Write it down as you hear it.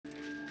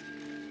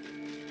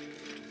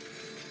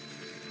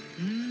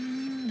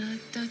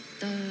Da,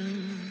 da.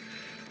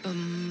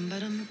 Bum,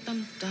 ba-dum,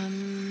 dum,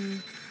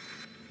 dum.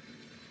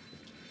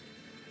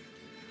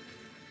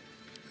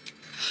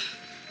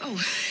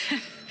 Oh,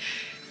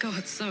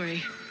 God,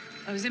 sorry.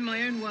 I was in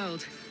my own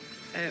world.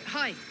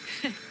 Hi.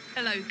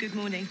 Hello, good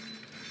morning.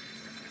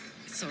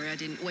 Sorry I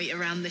didn't wait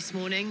around this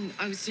morning.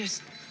 I was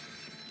just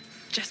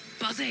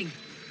buzzing.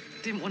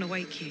 Didn't want to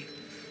wake you.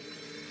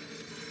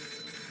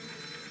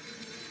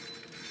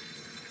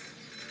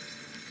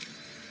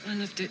 I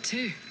loved it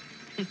too.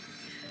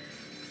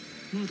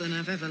 More than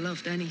I've ever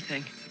loved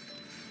anything.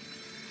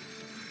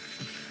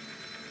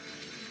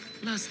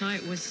 Last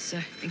night was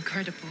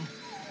incredible.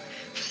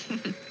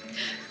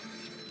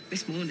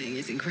 This morning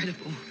is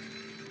incredible.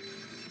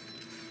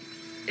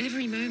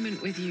 Every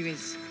moment with you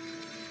is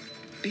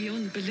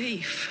beyond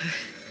belief.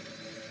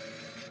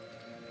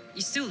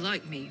 You still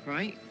like me,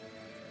 right?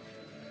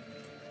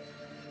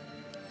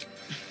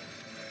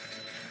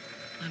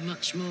 I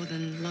much more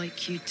than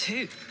like you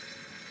too.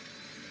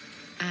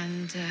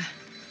 And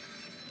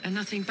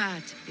nothing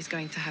bad is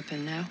going to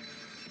happen now.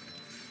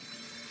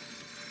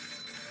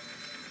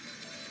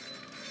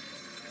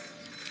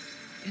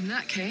 In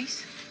that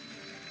case,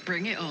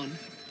 bring it on.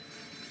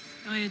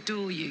 I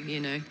adore you, you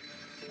know.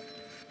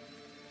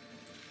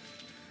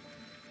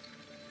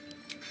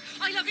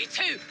 I love you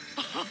too!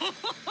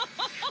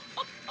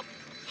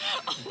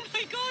 Oh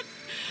my God!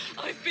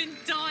 I've been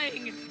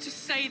dying to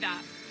say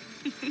that.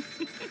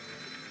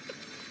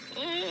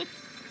 Oh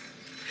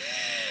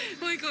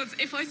my God,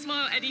 if I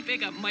smile any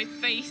bigger, my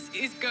face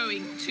is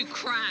going to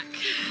crack.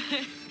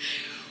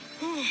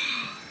 Oh,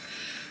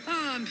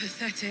 I'm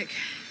pathetic.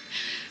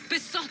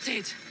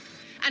 Besotted.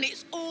 And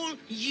it's all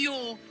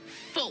your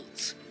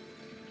fault.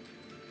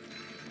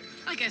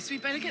 I guess we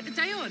better get the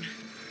day on.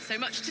 So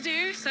much to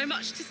do, so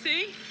much to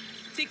see.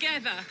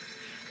 Together.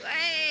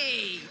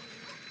 Hey!